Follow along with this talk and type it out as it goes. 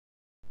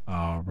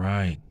All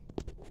right,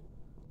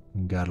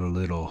 got a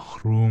little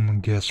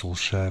Röhm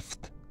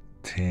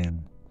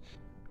 10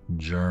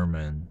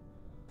 German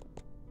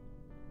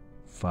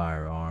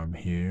firearm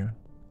here.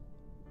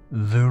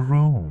 The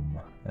Röhm,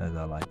 as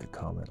I like to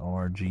call it,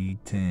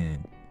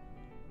 RG10.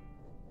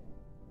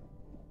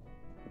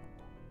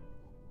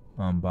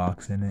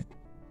 Unboxing it.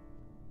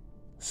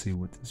 See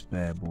what this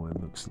bad boy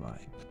looks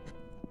like.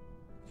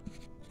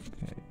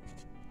 Okay,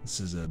 this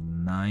is a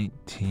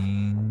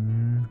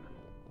 19.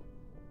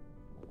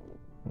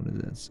 What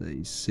does that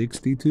say?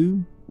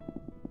 62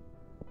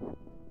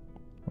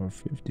 or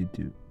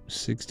 52?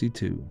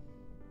 62.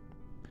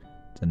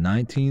 It's a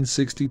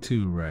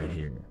 1962 right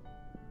here.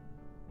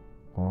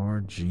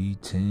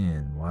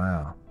 RG10.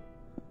 Wow.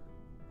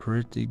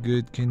 Pretty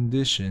good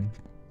condition.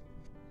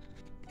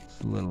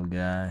 This little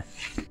guy.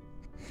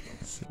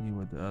 Let's see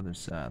what the other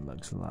side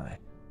looks like.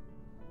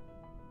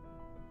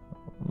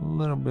 A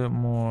little bit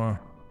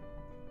more.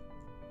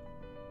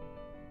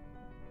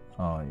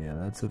 Oh yeah,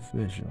 that's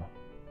official.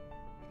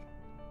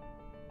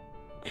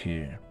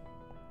 Here.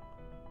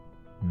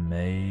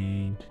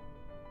 Made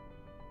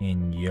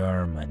in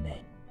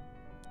Germany.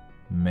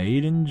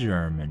 Made in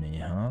Germany,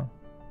 huh?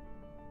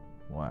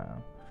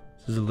 Wow.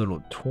 This is a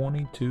little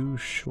 22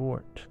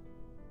 short.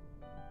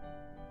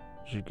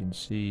 As you can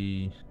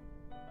see,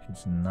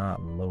 it's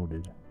not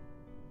loaded.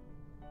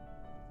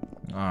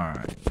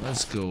 Alright,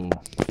 let's go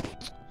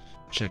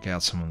check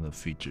out some of the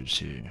features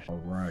here.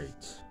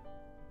 Alright.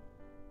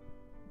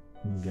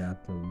 We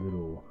got the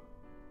little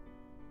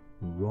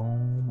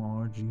Röhm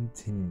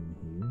RG10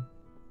 here.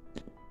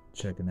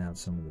 Checking out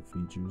some of the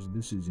features.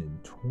 This is in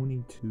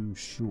 22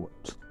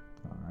 short.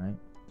 Alright.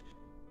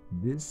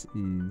 This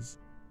is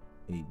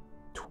a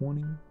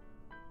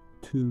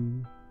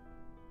 22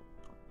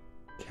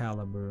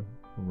 caliber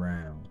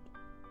round.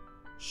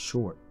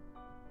 Short.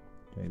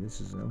 Okay,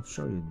 this is, I'll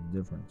show you the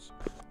difference.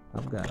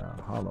 I've got a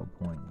hollow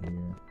point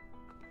here.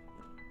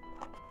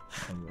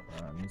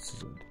 This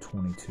is a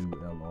 22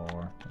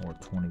 LR or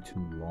 22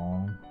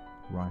 long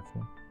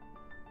rifle.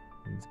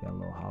 He's got a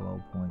little hollow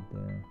point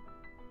there.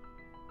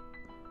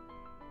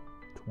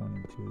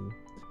 22.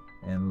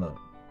 And look,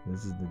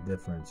 this is the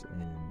difference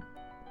in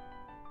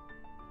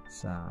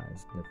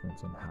size,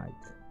 difference in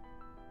height.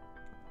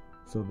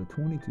 So the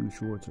 22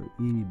 shorts are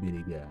itty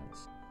bitty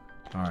guys.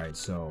 Alright,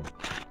 so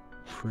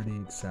pretty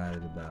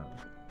excited about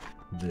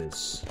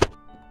this.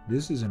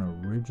 This is an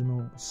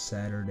original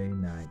Saturday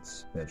night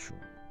special.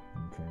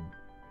 Okay,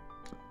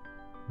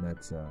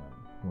 that's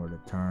where the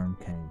term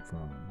came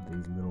from.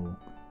 These little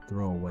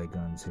throwaway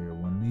guns here.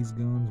 When these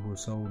guns were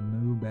sold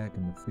new back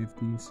in the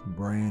 50s,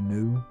 brand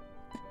new,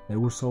 they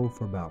were sold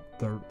for about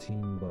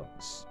 13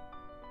 bucks.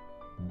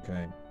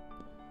 Okay,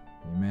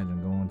 you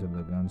imagine going to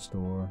the gun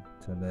store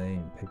today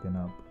and picking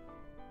up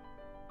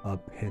a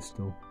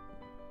pistol,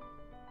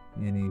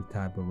 any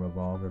type of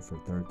revolver, for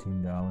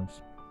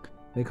 $13.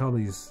 They call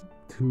these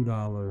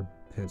 $2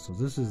 pistols.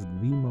 This is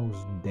the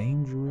most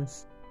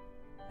dangerous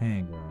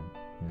handgun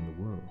in the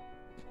world,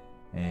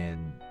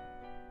 and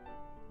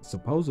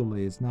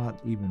supposedly it's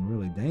not even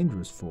really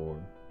dangerous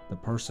for the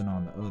person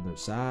on the other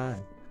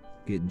side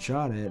getting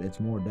shot at. It's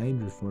more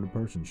dangerous for the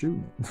person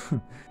shooting it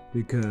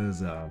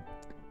because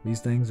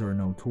these things are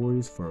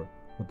notorious for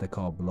what they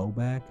call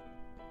blowback.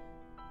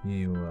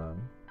 You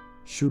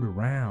shoot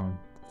around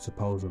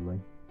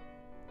supposedly,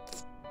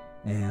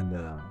 and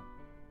the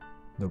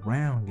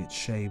round gets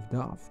shaved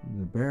off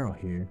the barrel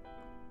here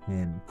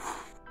and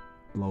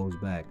blows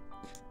back.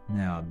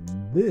 Now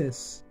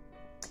this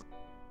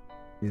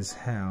is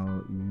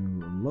how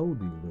you load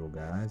these little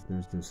guys.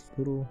 There's this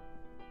little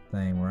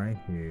thing right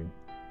here,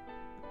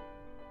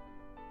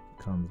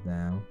 comes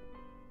down.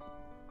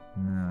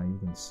 Now you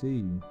can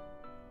see,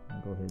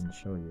 I'll go ahead and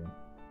show you.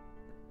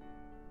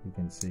 You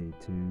can see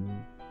 2,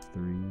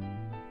 3,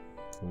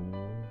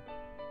 4,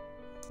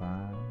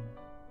 5,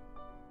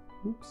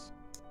 oops,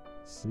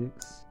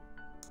 6,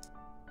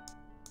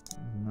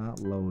 not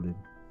loaded.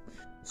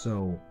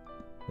 So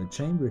the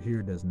chamber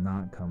here does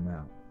not come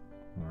out.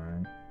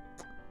 Alright,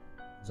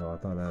 so I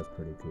thought that was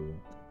pretty cool.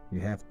 You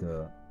have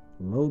to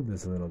load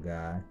this little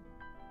guy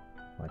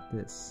like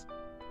this,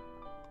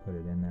 put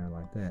it in there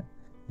like that,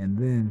 and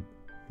then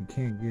you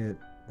can't get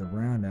the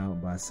round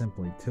out by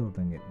simply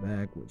tilting it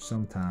back, which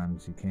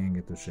sometimes you can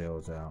get the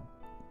shells out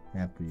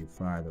after you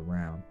fire the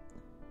round.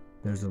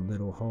 There's a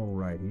little hole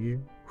right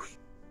here,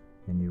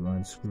 and you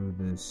unscrew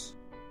this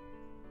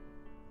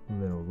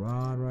little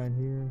rod right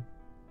here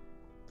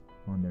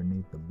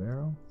underneath the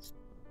barrel.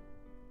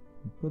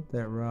 You put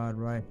that rod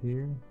right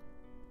here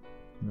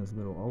in this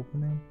little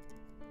opening,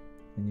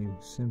 and you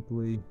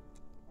simply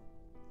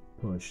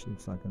push.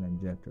 It's like an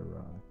ejector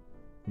rod.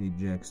 It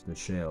ejects the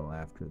shell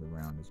after the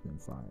round has been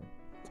fired.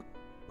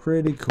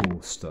 Pretty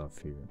cool stuff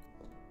here.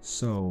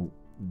 So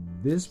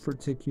this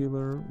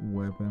particular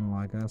weapon,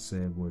 like I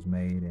said, was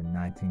made in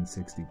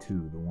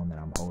 1962, the one that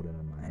I'm holding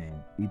in my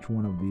hand. Each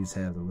one of these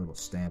has a little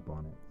stamp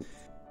on it.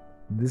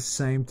 This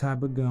same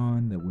type of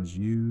gun that was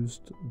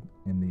used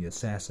in the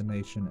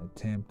assassination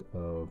attempt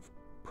of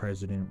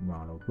President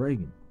Ronald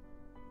Reagan.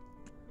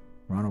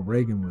 Ronald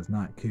Reagan was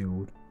not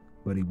killed,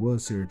 but he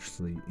was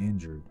seriously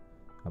injured.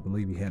 I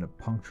believe he had a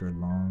punctured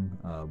lung,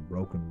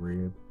 broken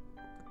rib,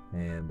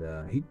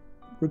 and he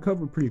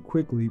recovered pretty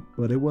quickly,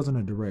 but it wasn't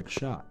a direct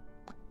shot.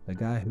 The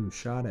guy who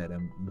shot at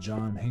him,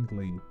 John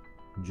Hinckley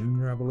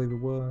Jr., I believe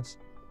it was,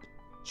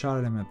 shot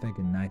at him, I think,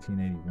 in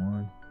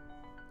 1981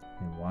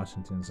 in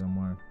Washington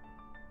somewhere.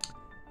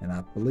 And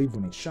I believe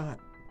when he shot,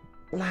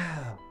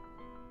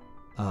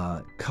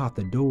 caught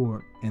the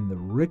door, and the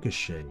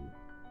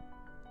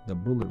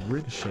bullet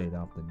ricocheted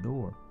off the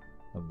door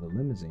of the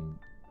limousine.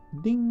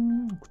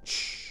 Ding!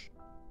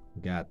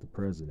 Got the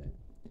president.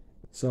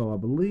 So I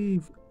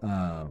believe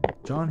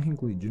John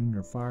Hinckley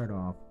Jr. fired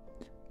off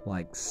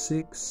like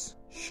 6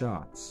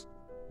 shots,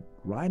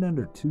 right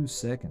under 2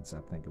 seconds, I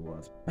think it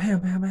was.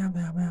 Bam, bam, bam,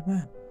 bam, bam,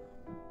 bam.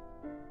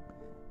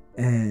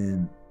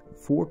 And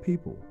 4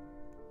 people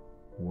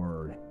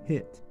were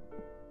hit.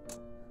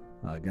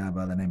 A guy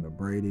by the name of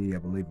Brady, I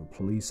believe a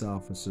police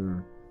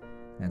officer,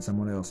 and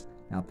someone else.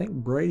 Now, I think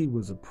Brady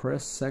was a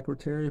press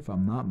secretary, if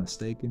I'm not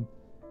mistaken.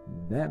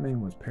 That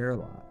man was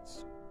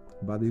paralyzed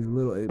by these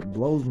little, it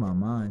blows my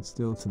mind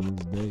still to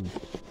this day,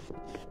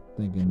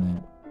 thinking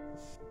that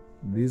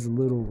these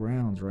little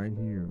rounds right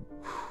here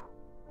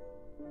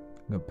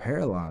gonna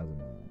paralyze a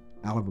man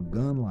out of a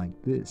gun like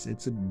this.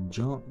 It's a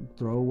junk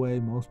throwaway.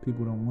 Most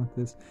people don't want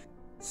this.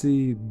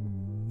 See,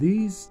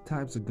 these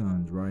types of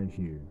guns right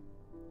here,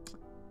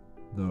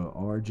 the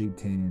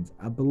RG10s,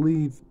 I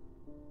believe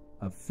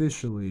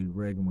officially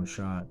Reagan was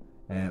shot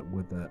at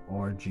with a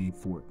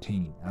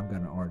RG14. I've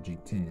got an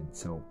RG10,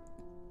 so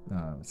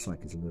it's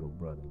like his little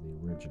brother, the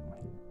original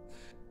here.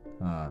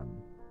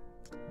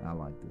 I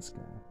like this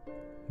guy.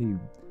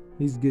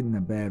 He's getting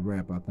a bad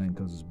rap, I think,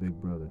 because his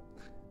big brother.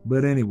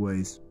 But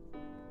anyways,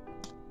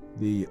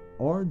 the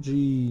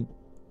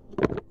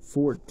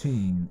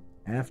RG14,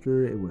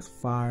 after it was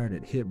fired,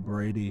 it hit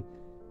Brady.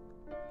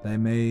 They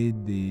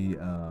made the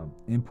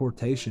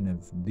importation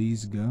of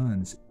these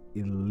guns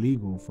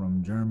illegal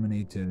from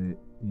Germany to the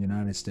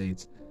United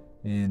States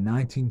in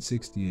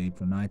 1968.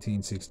 From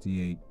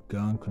 1968,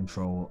 Gun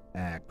Control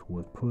Act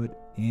was put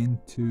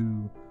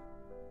into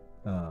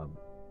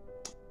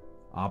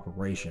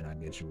operation, I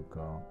guess you would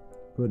call,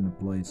 put into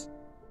place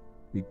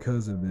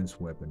because of this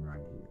weapon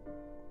right here.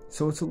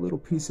 So it's a little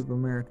piece of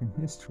American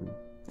history.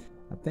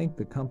 I think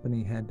the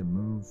company had to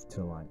move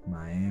to like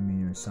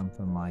Miami or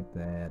something like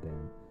that,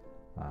 and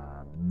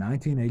in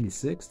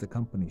 1986 the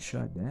company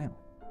shut down.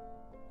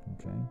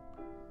 Okay,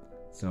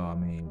 so I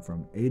mean,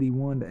 from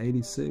 81 to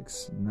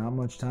 86, not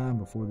much time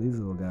before these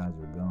little guys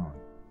are gone.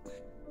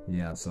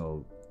 Yeah,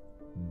 so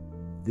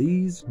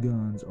these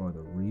guns are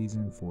the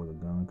reason for the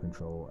Gun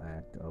Control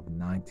Act of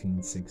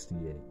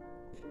 1968.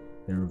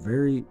 They were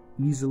very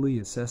easily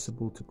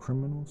accessible to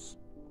criminals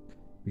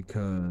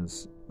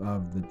because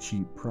of the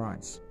cheap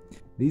price.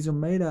 These are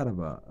made out of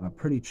a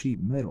pretty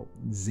cheap metal,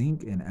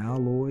 zinc and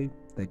alloy.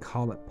 They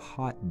call it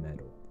pot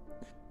metal.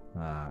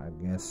 I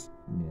guess,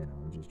 you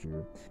know, just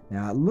your.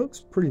 Now it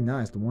looks pretty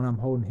nice. The one I'm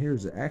holding here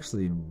is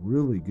actually in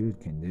really good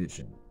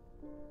condition.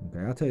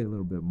 Okay, I'll tell you a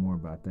little bit more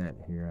about that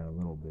here in a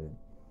little bit.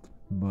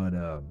 But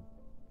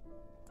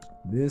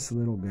this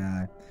little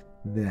guy,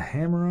 the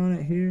hammer on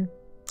it here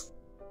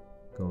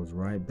goes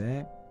right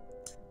back.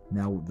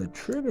 Now the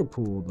trigger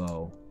pull,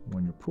 though,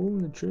 when you're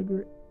pulling the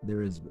trigger,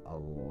 there is a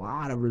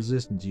lot of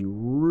resistance. You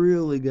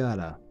really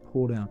gotta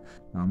pull down.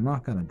 Now I'm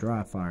not gonna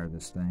dry fire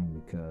this thing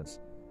because,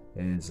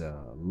 as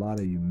a lot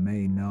of you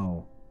may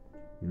know,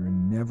 you're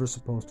never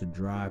supposed to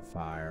dry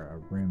fire a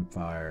rim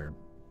fire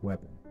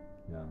weapon.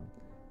 You know,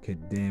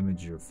 could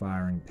damage your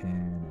firing pin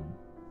and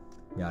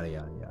yada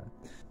yada yada.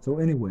 So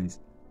anyways,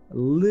 a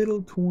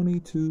little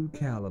 22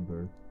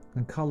 caliber,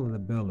 and call it a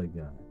belly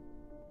gun.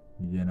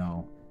 You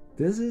know,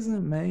 this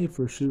isn't made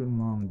for shooting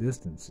long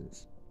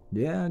distances.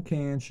 Yeah, it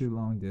can shoot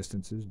long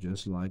distances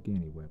just like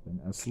any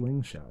weapon. A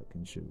slingshot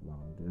can shoot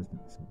long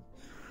distances.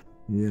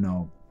 You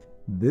know,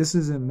 this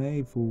isn't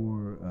made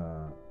for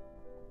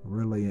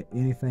really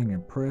anything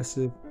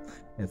impressive.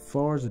 As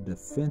far as a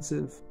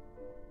defensive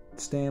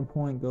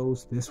standpoint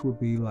goes, this would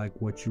be like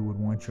what you would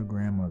want your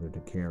grandmother to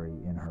carry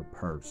in her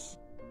purse,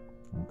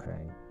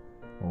 okay,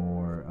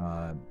 or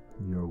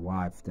your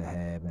wife to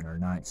have in her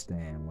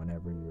nightstand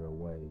whenever you're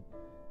away.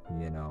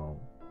 You know,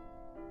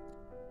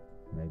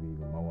 maybe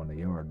even mowing the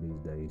yard these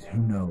days, who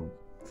knows.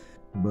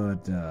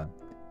 But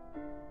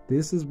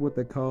this is what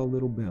they call a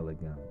little belly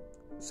gun.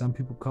 Some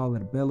people call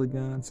it a belly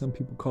gun, some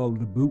people call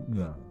it a boot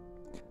gun.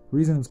 The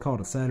reason it's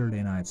called a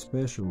Saturday night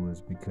special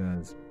is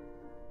because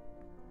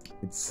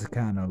it's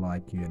kind of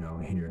like, you know,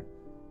 here,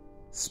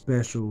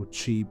 special,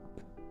 cheap,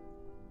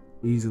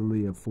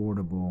 easily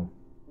affordable,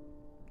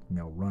 you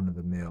know,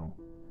 run-of-the-mill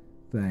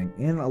thing.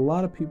 And a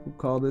lot of people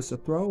call this a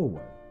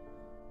throwaway,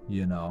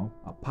 you know,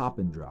 a pop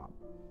and drop.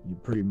 You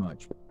pretty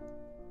much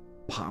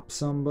pop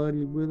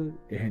somebody with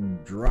it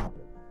and drop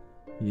it,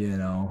 you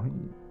know.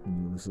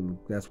 So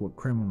that's what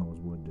criminals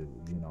would do,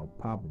 you know,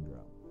 pop and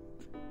drop.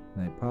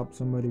 They pop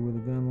somebody with a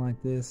gun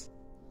like this,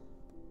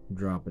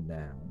 drop it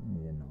down,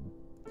 you know.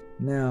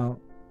 Now,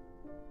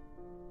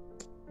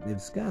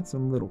 it's got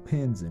some little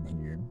pins in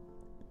here.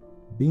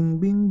 Bing,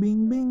 bing,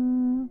 bing,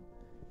 bing.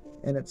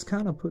 And it's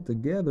kind of put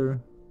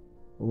together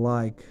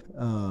like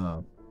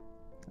a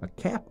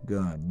cap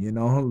gun, you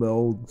know, the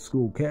old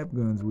school cap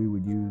guns we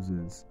would use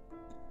as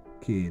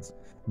kids.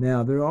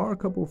 Now, there are a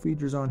couple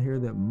features on here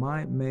that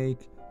might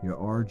make your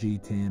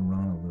RG10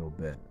 run a little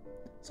better.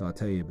 So I'll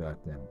tell you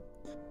about them.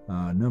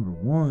 Number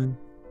one,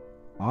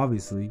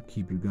 obviously,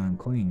 keep your gun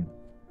clean.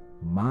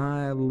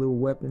 My little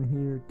weapon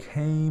here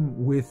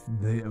came with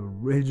the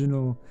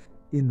original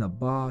in the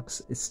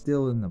box. It's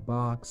still in the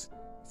box.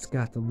 It's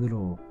got the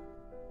little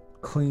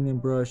cleaning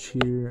brush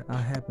here. I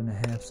happen to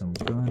have some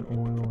gun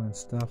oil and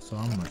stuff, so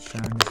I'm gonna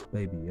shine this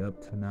baby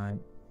up tonight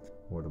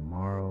or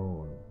tomorrow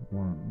or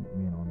one,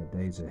 you know, in the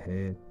days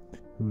ahead.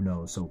 Who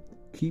knows? So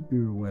keep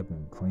your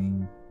weapon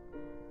clean,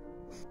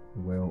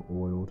 well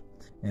oiled.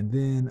 And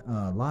then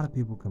a lot of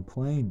people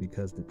complain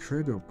because the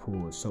trigger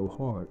pull is so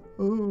hard.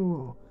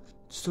 Oh,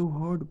 it's so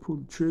hard to pull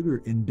the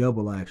trigger in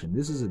double action.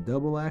 This is a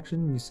double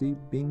action. You see,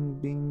 bing,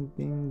 bing,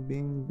 bing,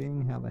 bing,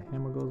 bing, how the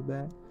hammer goes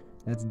back.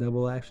 That's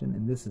double action,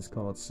 and this is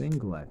called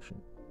single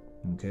action.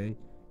 Okay,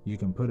 you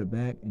can put it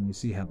back, and you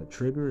see how the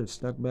trigger is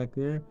stuck back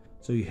there,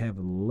 so you have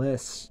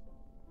less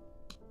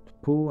to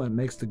pull, and it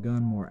makes the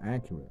gun more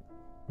accurate.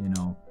 You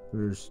know,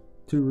 there's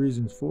two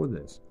reasons for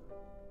this.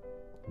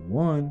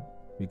 One,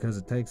 because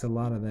it takes a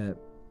lot of that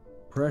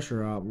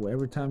pressure out.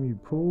 Every time you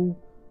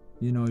pull,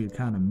 you know, you're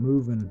kind of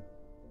moving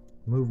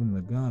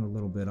the gun a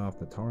little bit off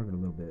the target a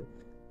little bit.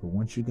 But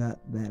once you got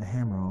that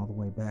hammer all the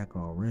way back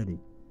already,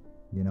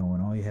 you know,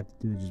 and all you have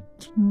to do is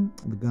just,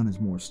 the gun is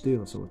more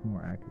still, so it's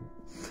more accurate.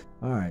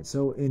 All right,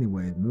 so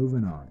anyways,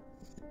 moving on.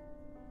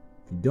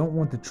 If you don't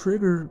want the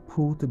trigger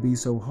pull to be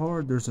so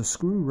hard, there's a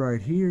screw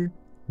right here.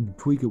 You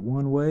tweak it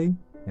one way,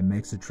 it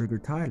makes the trigger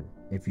tighter.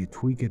 If you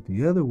tweak it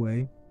the other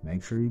way,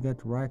 make sure you got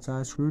the right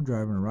size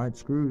screwdriver and the right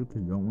screw,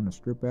 because you don't want to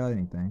strip out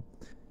anything.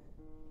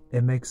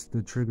 It makes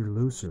the trigger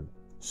looser,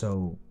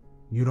 so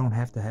you don't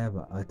have to have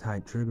a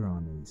tight trigger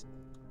on these.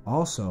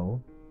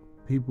 Also,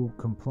 people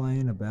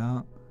complain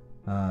about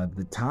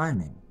the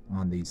timing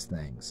on these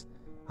things.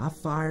 I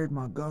fired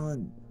my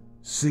gun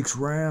 6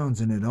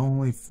 rounds and it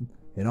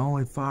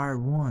only fired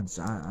once.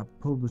 I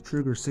pulled the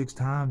trigger 6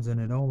 times and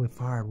it only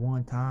fired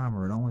 1 time,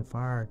 or it only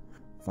fired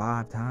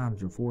 5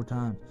 times or 4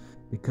 times,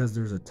 because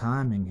there's a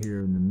timing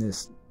here in the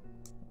mist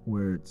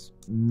where it's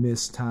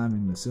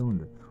mistiming the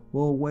cylinder.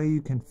 Well, a way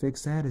you can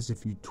fix that is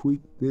if you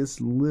tweak this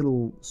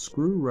little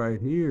screw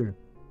right here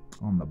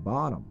on the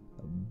bottom,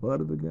 the butt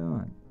of the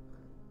gun,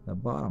 the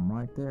bottom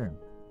right there.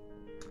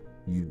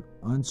 You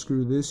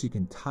unscrew this, you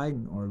can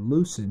tighten or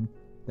loosen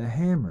the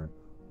hammer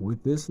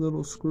with this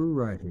little screw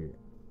right here.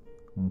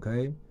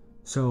 Okay,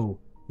 so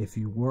if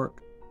you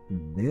work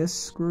this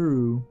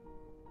screw,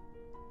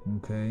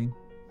 okay,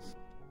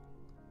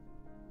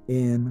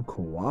 in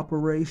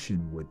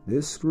cooperation with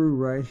this screw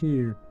right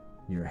here,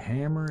 your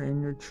hammer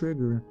and your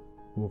trigger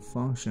will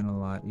function a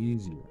lot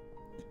easier.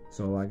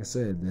 So like I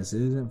said, this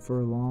isn't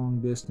for long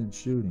distance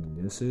shooting.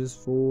 This is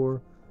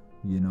for,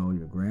 you know,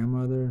 your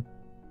grandmother,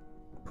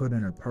 put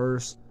in her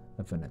purse.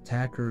 If an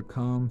attacker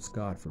comes,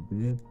 God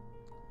forbid,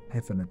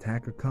 if an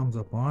attacker comes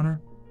up on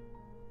her,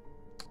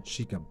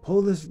 she can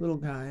pull this little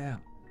guy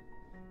out,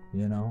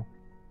 you know,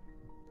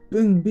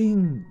 bing,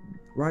 bing,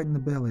 right in the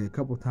belly a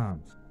couple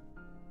times.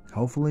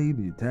 Hopefully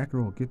the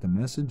attacker will get the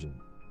message and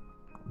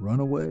run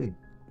away.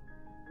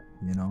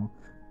 You know,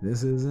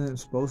 this isn't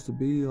supposed to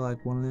be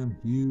like one of them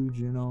huge,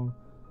 you know,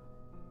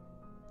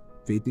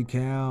 50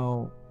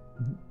 cal,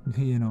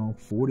 you know,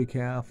 40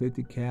 cal,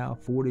 50 cal,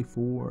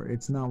 44.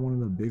 It's not one of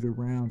the bigger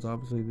rounds.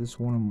 Obviously, this is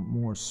one of the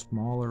more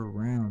smaller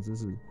rounds.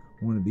 This is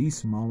one of the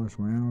smallest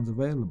rounds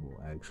available,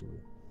 actually,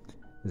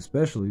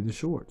 especially the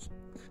shorts.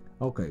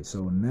 Okay,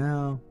 so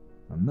now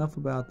enough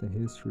about the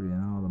history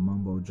and all the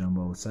mumbo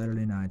jumbo.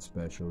 Saturday night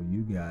special,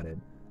 you got it.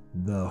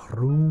 The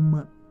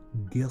Röhm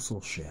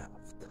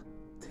Gesellschaft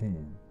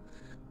 10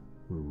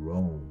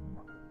 Röhm.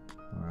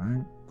 All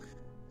right,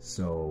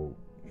 so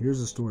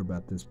here's a story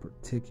about this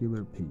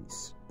particular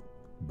piece.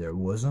 There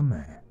was a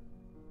man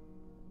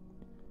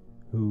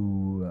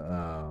who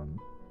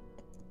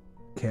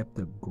kept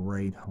a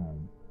great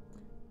home.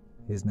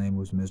 His name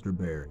was Mr.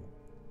 Berry.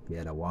 He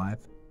had a wife,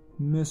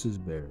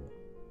 Mrs. Berry.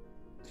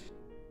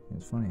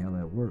 It's funny how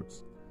that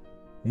works.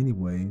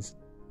 Anyways,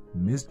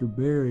 Mr.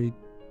 Berry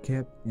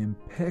kept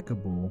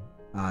impeccable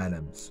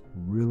items,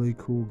 really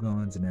cool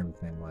guns and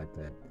everything like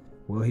that.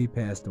 Well, he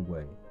passed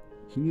away.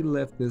 He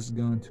left this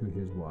gun to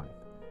his wife.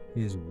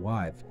 His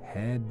wife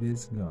had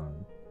this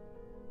gun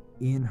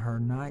in her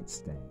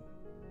nightstand.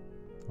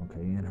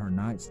 Okay, in her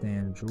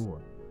nightstand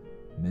drawer.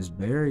 Miss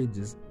Berry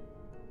just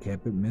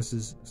kept it.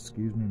 Mrs.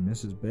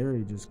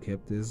 Berry just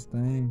kept this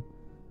thing.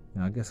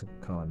 Now, I guess I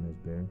could call it Miss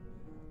Berry.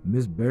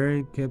 Miss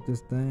Berry kept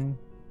this thing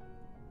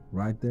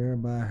right there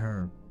by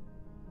her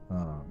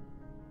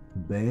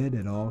bed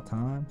at all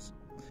times.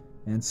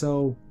 And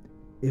so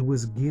it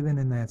was given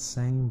in that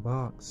same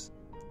box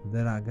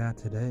that I got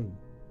today.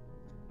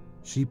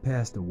 She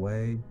passed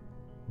away.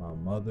 My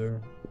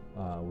mother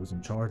was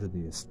in charge of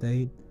the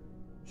estate.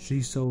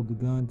 She sold the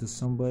gun to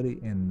somebody,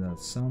 and the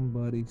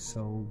somebody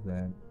sold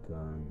that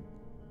gun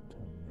to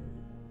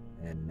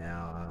me. And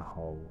now I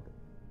hold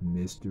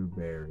Mr.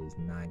 Barry's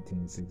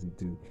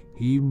 1962.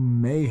 He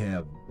may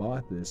have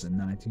bought this in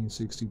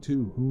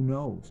 1962. Who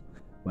knows?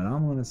 But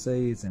I'm going to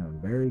say it's in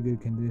very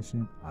good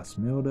condition. I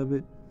smelled of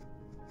it.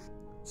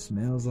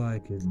 Smells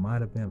like it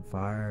might have been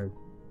fired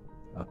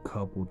a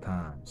couple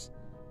times.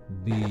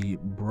 The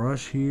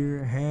brush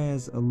here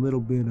has a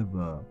little bit of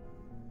a,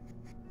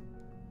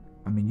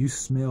 I mean, you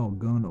smell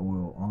gun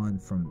oil on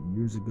from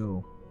years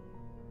ago.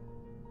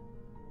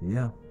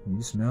 Yeah,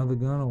 you smell the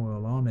gun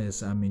oil on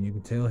this. I mean, you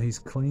can tell he's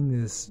cleaned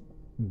this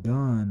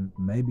gun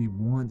maybe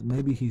once.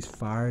 Maybe he's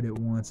fired it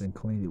once and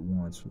cleaned it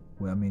once.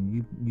 Well, I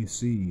mean, you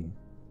see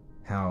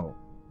how,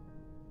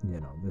 you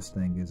know, this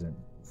thing isn't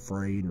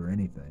frayed or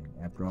anything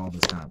after all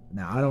this time.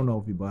 Now, I don't know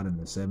if he bought it in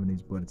the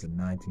 70s, but it's a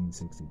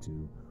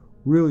 1962.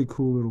 Really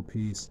cool little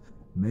piece.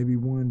 Maybe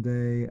one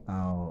day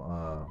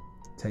I'll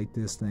take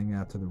this thing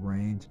out to the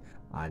range.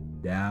 I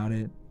doubt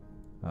it.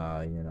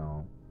 You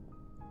know,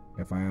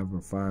 if I ever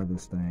fire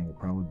this thing, it'll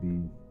probably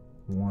be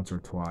once or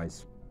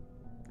twice.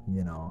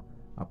 You know,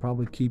 I'll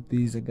probably keep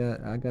these. I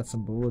got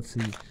some bullets.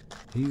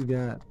 He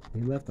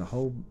left a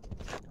whole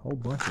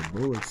bunch of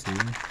bullets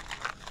here.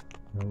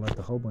 He left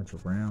a whole bunch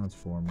of rounds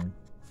for me.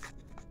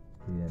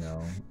 You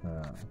know,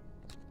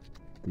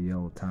 the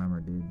old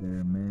timer did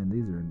there. Man,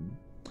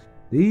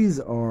 these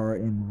are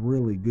in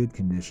really good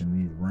condition.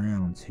 These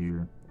rounds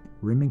here,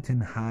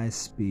 Remington high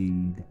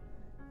speed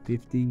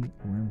 50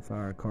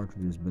 rimfire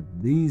cartridges, but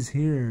these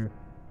here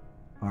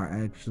are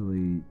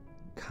actually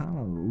kind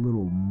of a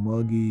little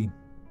muggy,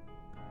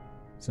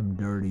 some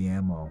dirty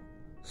ammo.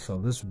 So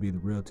this would be the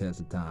real test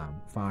of time,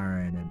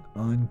 firing an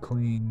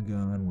unclean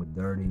gun with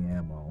dirty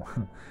ammo.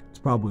 It's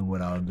probably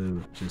what I'll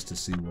do just to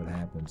see what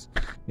happens.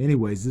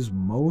 Anyways, this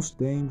most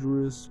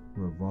dangerous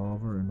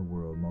revolver in the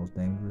world, most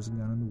dangerous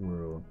gun in the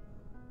world,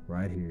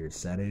 right here.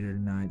 Saturday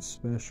night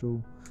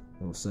special,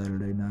 little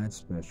Saturday night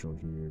special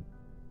here.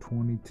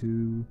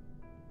 22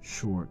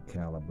 short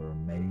caliber,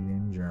 made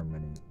in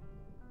Germany.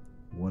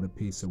 What a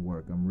piece of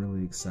work. I'm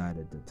really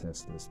excited to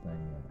test this thing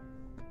out.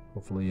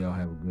 Hopefully y'all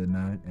have a good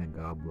night, and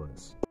God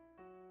bless.